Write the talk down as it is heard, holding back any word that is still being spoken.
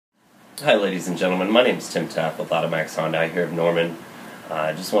Hi ladies and gentlemen, my name is Tim Taff with AutoMax Hyundai here of Norman.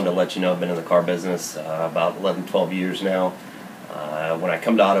 I just wanted to let you know I've been in the car business about 11-12 years now. When I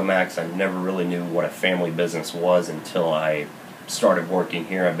come to AutoMax, I never really knew what a family business was until I started working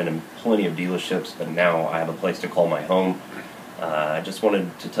here. I've been in plenty of dealerships, but now I have a place to call my home. I just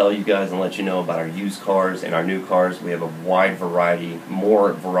wanted to tell you guys and let you know about our used cars and our new cars. We have a wide variety,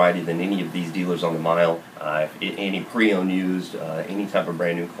 more variety than any of these dealers on the mile. Any pre-owned used, any type of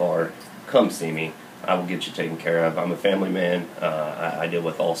brand new car, come see me. I will get you taken care of. I'm a family man. I deal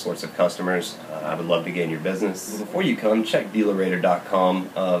with all sorts of customers. I would love to get in your business. Before you come, check DealerRater.com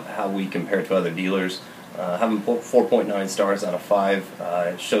of how we compare to other dealers. Having 4.9 stars out of 5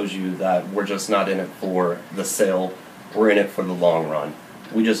 it shows you that we're just not in it for the sale. We're in it for the long run.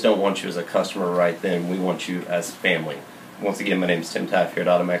 We just don't want you as a customer right then. We want you as family. Once again, my name is Tim Taff here at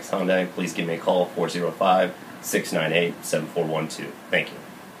AutoMax Hyundai. Please give me a call, 405-698-7412. Thank you.